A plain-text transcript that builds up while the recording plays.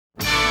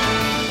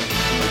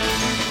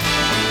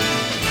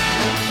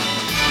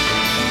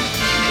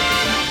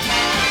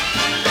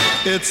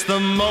It's the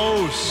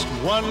most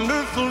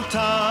wonderful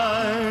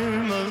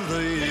time of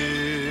the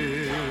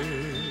year.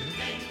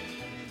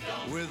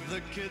 With the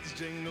kids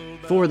jingle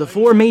bells. For the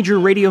four major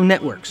radio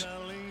networks,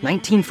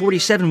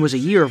 1947 was a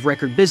year of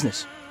record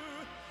business.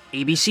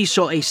 ABC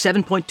saw a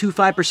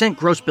 7.25%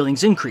 gross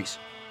billings increase.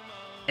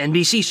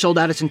 NBC sold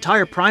out its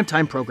entire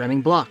primetime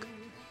programming block.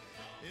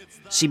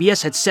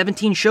 CBS had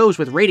 17 shows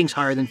with ratings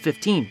higher than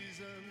 15.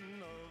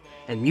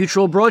 And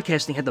Mutual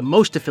Broadcasting had the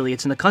most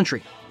affiliates in the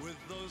country.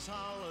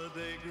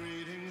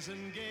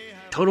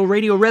 Total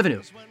radio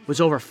revenue was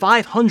over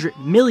 $500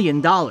 million.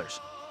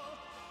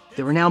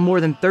 There were now more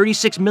than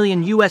 36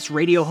 million U.S.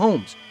 radio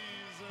homes,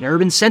 and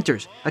urban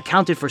centers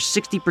accounted for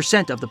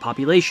 60% of the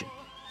population.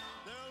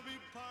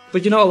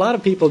 But a lot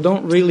of people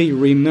don't really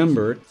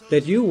remember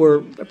that you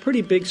were a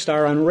pretty big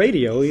star on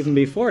radio even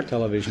before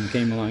television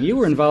came along. You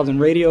were involved in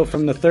radio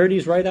from the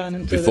 30s right on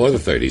into Before the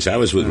 30s. I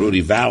was with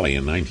Rudy Valley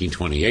in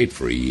 1928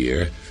 for a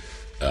year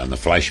on the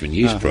Fleischman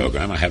Yeast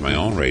program. I had my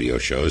own radio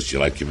shows,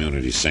 Gillette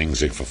Community Sing,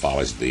 Ziegfeld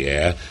Follies of the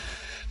Air.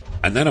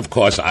 And then, of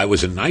course, I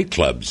was in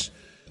nightclubs,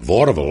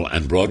 vaudeville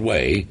and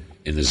Broadway,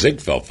 in the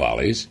Ziegfeld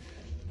Follies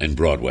in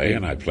Broadway,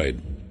 and I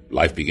played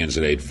Life Begins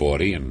at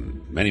 8:40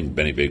 and many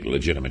big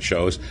legitimate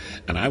shows.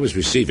 And I was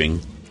receiving,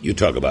 you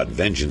talk about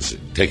vengeance,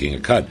 taking a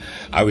cut,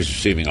 I was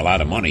receiving a lot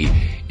of money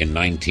in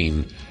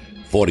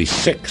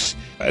 1946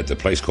 at the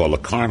place called the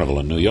Carnival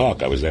in New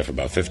York. I was there for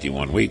about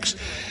 51 weeks,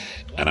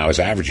 and I was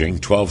averaging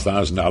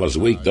 $12,000 a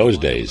week those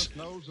days.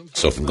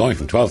 So from going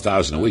from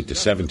 $12,000 a week to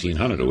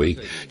 $1,700 a week,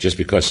 just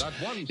because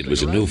it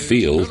was a new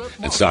field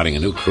and starting a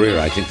new career,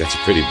 I think that's a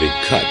pretty big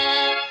cut.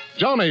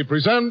 Johnny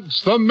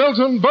presents The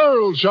Milton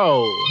Berle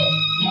Show.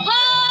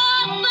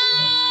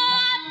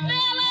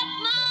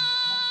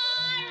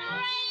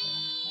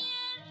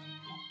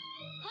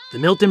 The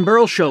Milton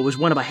Berle Show was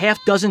one of a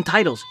half-dozen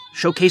titles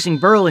showcasing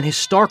Berle in his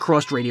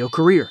star-crossed radio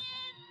career.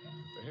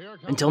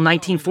 Until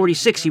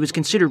 1946, he was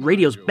considered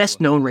radio's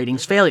best-known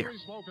ratings failure.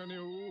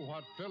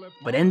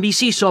 But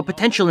NBC saw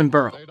potential in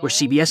Berle, where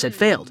CBS had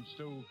failed.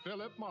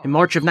 In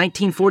March of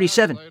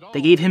 1947, they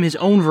gave him his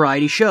own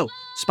variety show,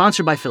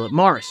 sponsored by Philip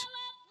Morris.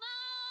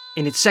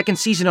 In its second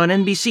season on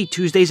NBC,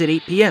 Tuesdays at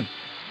 8 p.m.,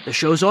 the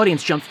show's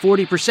audience jumped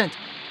 40%,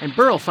 and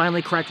Berle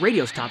finally cracked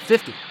radio's top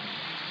 50.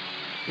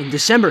 In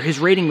December, his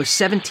rating was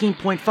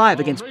 17.5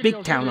 against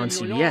Big Town on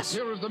CBS.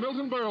 Here is the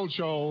Milton Berle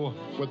Show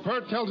with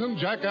Bert Kelton,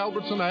 Jack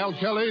Albertson, Al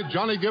Kelly,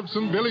 Johnny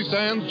Gibson, Billy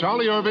Sands,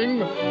 Charlie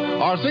Irving,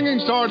 our singing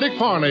star Dick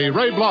Farney,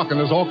 Ray Block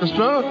and his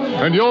orchestra,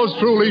 and yours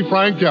truly,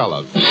 Frank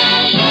Gallup.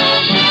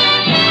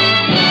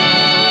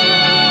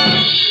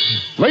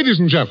 Ladies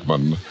and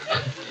gentlemen,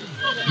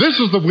 this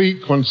is the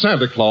week when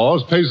Santa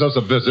Claus pays us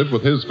a visit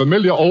with his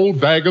familiar old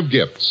bag of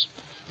gifts.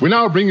 We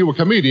now bring you a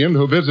comedian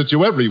who visits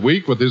you every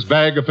week with his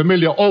bag of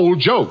familiar old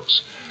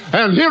jokes.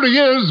 And here he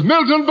is,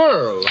 Milton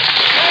Berle.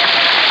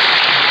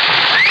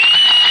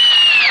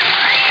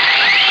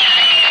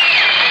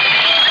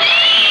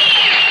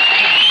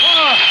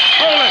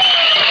 Hold it.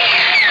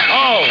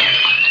 Oh,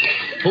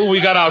 who we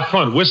got out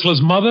front?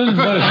 Whistler's mother?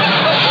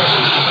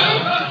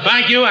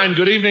 Thank you, and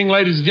good evening,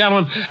 ladies and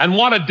gentlemen. And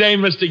what a day,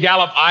 Mr.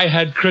 Gallup. I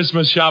had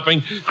Christmas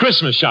shopping.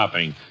 Christmas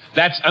shopping.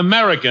 That's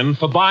American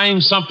for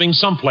buying something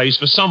someplace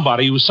for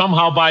somebody who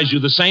somehow buys you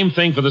the same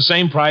thing for the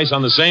same price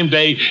on the same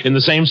day in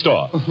the same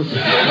store.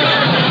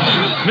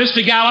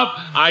 Mr. Gallup,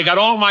 I got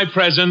all my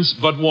presents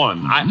but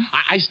one.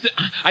 I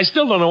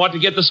still don't know what to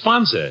get the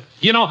sponsor.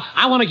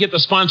 I want to get the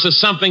sponsor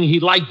something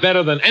he'd like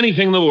better than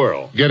anything in the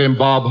world. Get him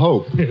Bob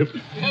Hope.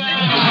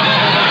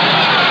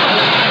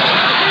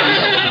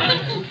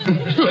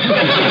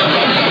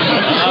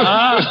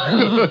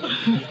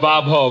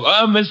 Bob Hope.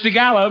 Mr.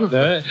 Gallup,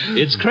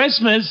 it's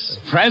Christmas.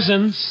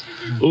 Presents.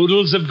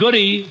 Oodles of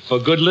goody for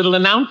good little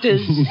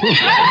announcers.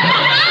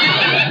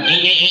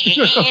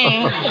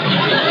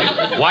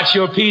 Watch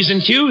your P's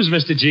and Q's,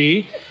 Mr.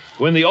 G.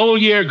 When the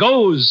old year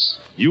goes,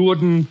 you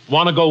wouldn't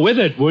want to go with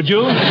it, would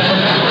you?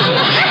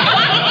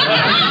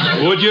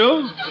 Would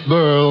you?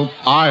 Berle,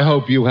 I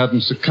hope you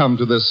haven't succumbed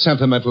to this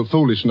sentimental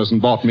foolishness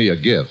and bought me a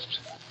gift.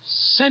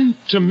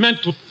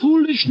 Sentimental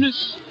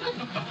foolishness?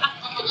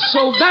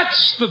 So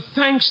that's the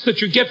thanks that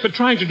you get for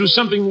trying to do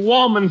something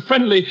warm and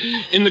friendly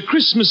in the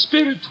Christmas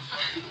spirit?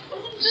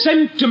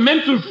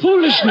 Sentimental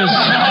foolishness.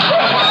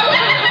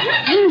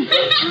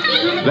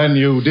 Then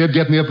you did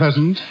get me a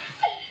present?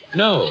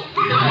 No.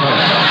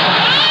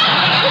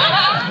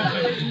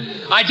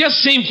 I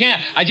just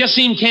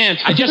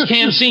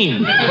can't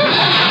seem.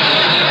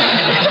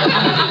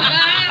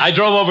 I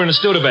drove over in a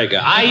Studebaker.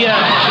 I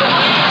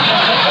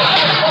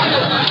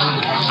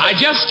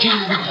just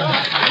can't.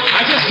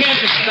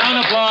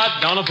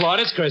 Don't applaud.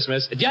 It's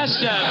Christmas. Just,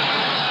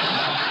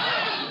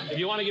 if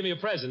you want to give me a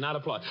present, not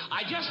applaud.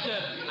 I just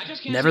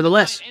can't.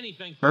 Nevertheless,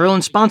 Berle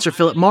and sponsor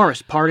Philip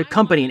Morris parted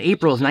company in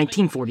April of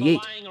 1948.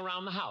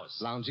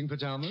 Lounging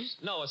pajamas?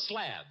 No, a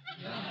slab.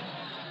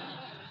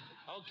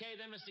 Okay,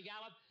 then, Mr.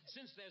 Gallup,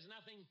 since there's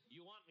nothing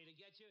you want me to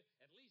get you,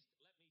 at least let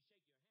me shake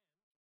your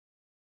hand.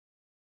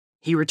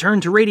 He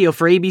returned to radio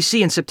for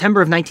ABC in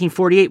September of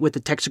 1948 with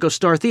the Texaco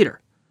Star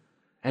Theater.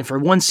 and for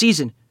one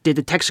season did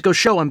the Texaco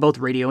Show on both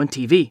radio and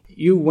TV.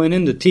 You went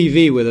into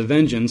TV with a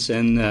vengeance,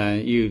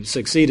 and you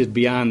succeeded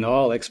beyond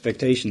all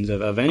expectations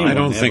of anyone. I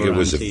don't think it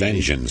was a a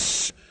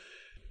vengeance.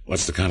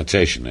 What's the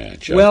connotation there,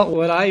 Joe? Well,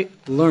 what I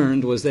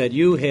learned was that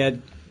you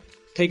had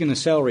taken a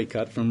salary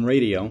cut from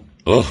radio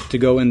to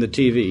go into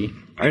TV.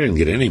 I didn't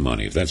get any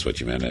money, if that's what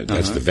you meant.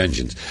 That's the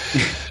vengeance.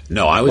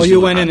 No, I was... Well,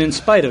 you went in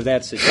spite of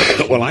that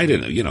situation. Well, I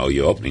didn't. You know,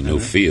 you're opening new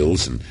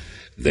fields, and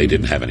they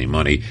didn't have any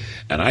money.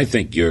 And I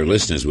think your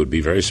listeners would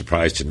be very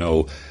surprised to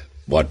know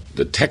what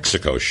the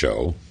Texaco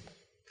Show,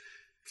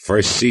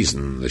 first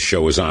season, the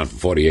show was on from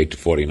 48 to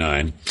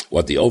 49,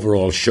 what the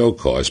overall show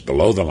cost,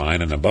 below the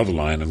line and above the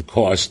line, and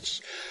costs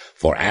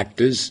for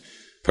actors,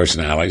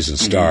 personalities, and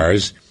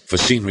stars, for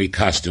scenery,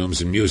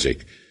 costumes, and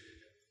music.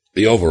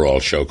 The overall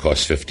show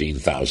costs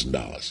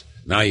 $15,000.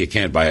 Now you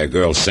can't buy a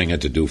girl singer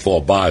to do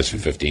 4 bars for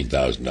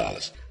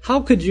 $15,000. How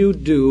could you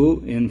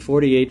do, in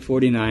 48,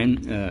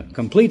 49, a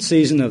complete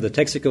season of the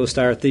Texaco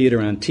Star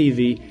Theater on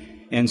TV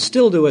and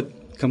still do a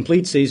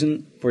complete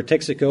season for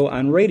Texaco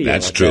on radio?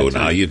 That's true.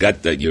 Now you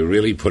got that. You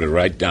really put it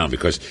right down,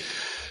 because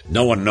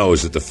no one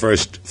knows that the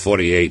first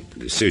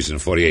 48 season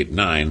of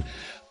 48-9,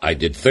 I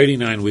did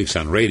 39 weeks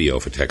on radio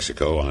for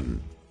Texaco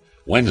on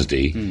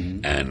Wednesday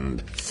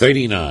and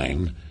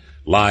 39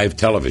 live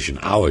television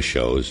hour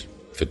shows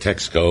for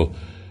Texaco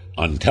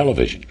on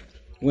television.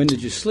 When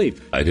did you sleep?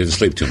 I didn't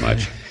sleep too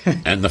much.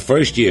 And the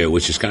first year,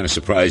 which is kind of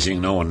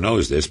surprising, no one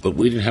knows this, but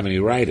we didn't have any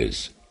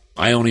writers.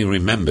 I only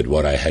remembered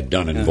what I had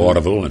done in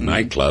vaudeville and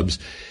nightclubs,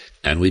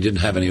 and we didn't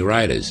have any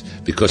writers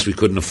because we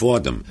couldn't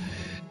afford them.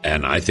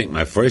 And I think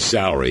my first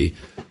salary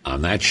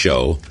on that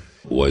show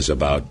was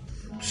about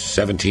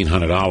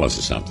 $1,700 or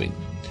something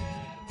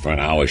for an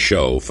hour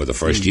show for the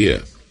first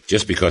year,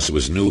 just because it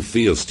was new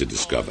fields to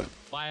discover.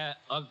 By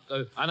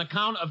an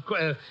account of...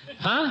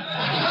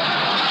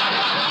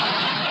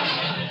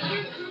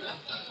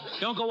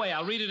 Don't go away,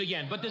 I'll read it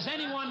again. But does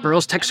anyone...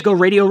 Burl's Texaco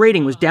radio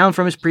rating was down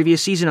from his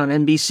previous season on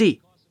NBC,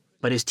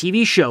 but his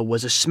TV show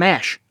was a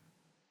smash.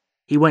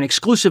 He went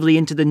exclusively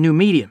into the new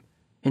medium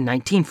in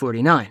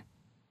 1949.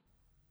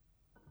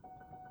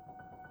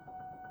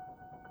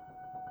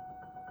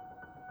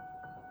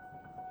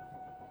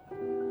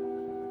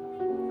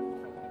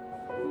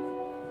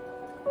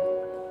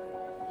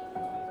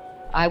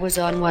 I was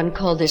on one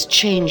called This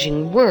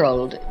Changing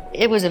World.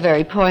 It was a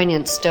very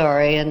poignant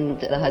story, and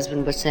the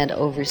husband was sent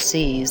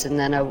overseas, and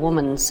then a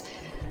woman's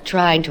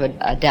trying to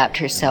adapt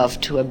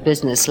herself to a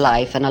business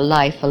life and a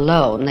life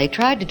alone. They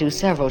tried to do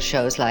several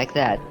shows like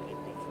that.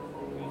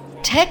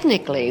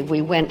 Technically,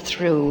 we went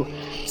through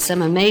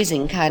some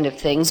amazing kind of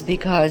things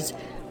because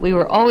we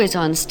were always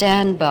on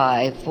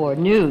standby for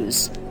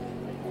news.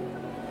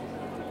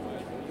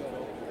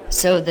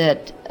 So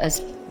that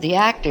as the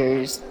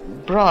actors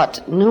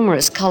brought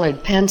numerous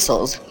colored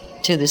pencils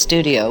to the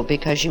studio,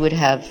 because you would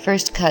have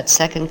first cut,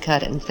 second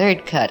cut, and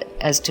third cut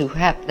as to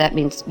that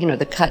means,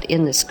 the cut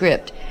in the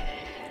script,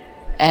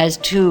 as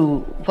to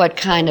what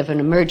kind of an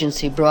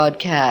emergency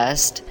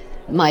broadcast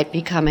might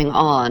be coming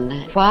on.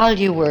 While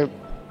you were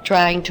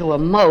trying to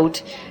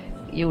emote,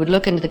 you would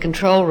look into the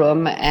control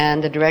room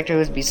and the director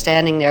would be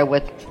standing there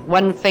with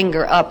one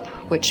finger up,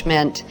 which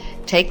meant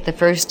take the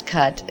first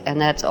cut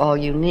and that's all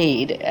you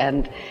need.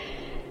 And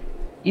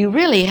you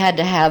really had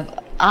to have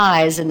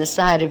eyes in the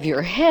side of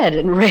your head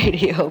in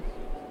radio.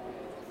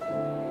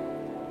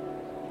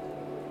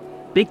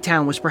 Big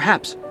Town was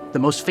perhaps the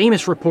most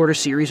famous reporter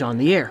series on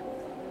the air.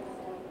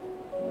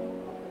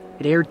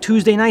 It aired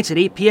Tuesday nights at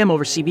 8 p.m.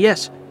 over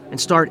CBS and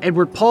starred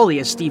Edward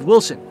Pauley as Steve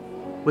Wilson,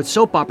 with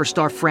soap opera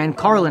star Fran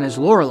Carlin as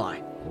Lorelei.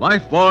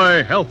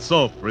 Lifebuoy Health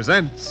Soap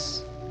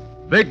presents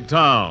Big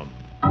Town.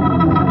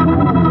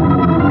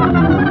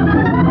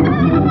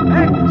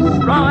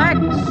 Extra,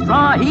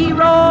 extra,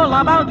 hero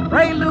about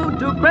prelude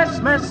to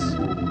Christmas.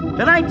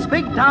 Tonight's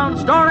Big Town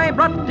story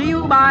brought to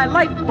you by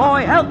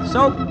Lifebuoy Health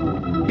Soap,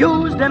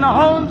 used in the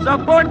homes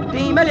of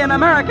 40 million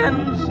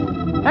Americans.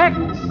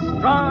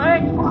 Extra,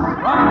 extra.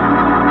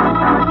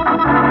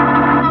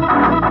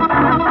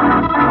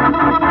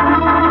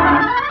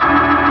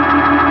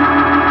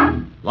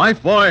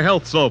 Lifebuoy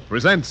Health Soap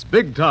presents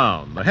Big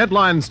Town, the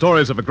headline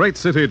stories of a great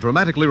city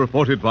dramatically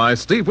reported by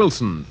Steve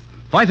Wilson,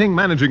 fighting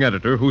managing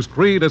editor whose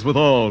creed, as with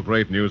all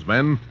great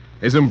newsmen,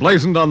 is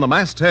emblazoned on the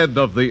masthead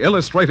of the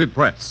Illustrated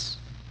Press.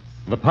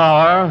 The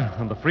power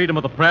and the freedom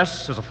of the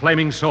press is a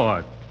flaming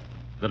sword,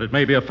 that it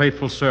may be a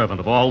faithful servant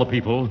of all the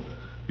people.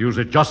 Use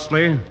it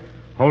justly,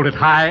 hold it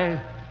high,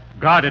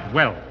 guard it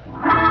well.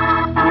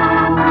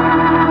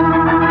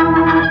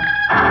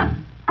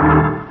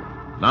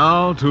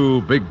 Now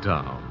to Big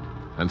Town,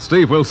 and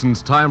Steve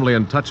Wilson's timely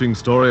and touching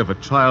story of a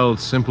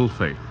child's simple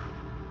faith,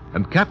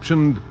 and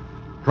captioned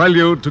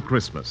Prelude to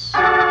Christmas.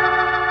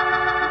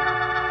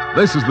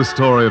 This is the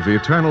story of the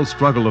eternal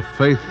struggle of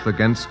faith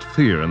against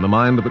fear in the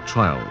mind of a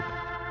child,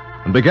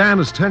 and began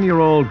as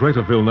 10-year-old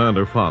Greta Vilna and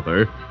her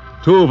father,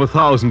 two of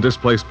 1,000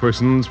 displaced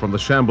persons from the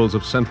shambles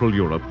of Central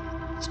Europe,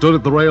 stood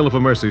at the rail of a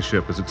mercy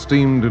ship as it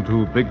steamed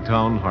into Big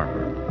Town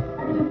Harbor.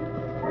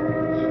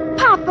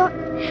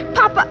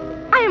 Papa,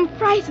 I am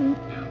frightened.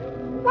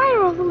 Why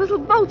are all the little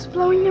boats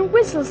blowing their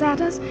whistles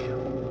at us?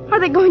 Are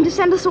they going to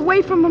send us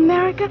away from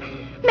America?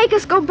 Make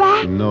us go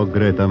back? No,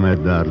 Greta, my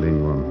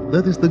darling one.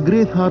 That is the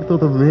great heart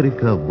of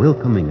America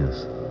welcoming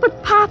us.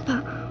 But,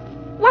 Papa,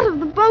 what of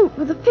the boat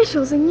with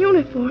officials in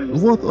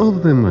uniforms? What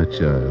of them, my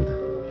child?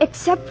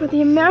 Except for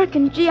the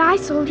American GI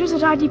soldiers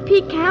at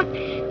RDP camp,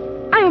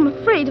 I am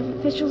afraid of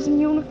officials in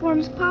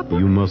uniforms, Papa.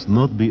 You must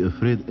not be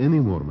afraid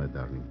anymore, my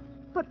darling.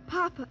 But,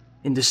 Papa...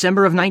 In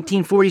December of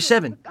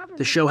 1947,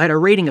 the show had a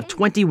rating of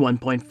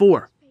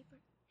 21.4.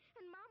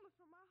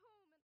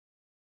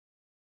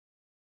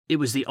 It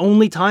was the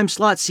only time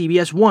slot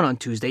CBS won on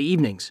Tuesday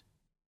evenings.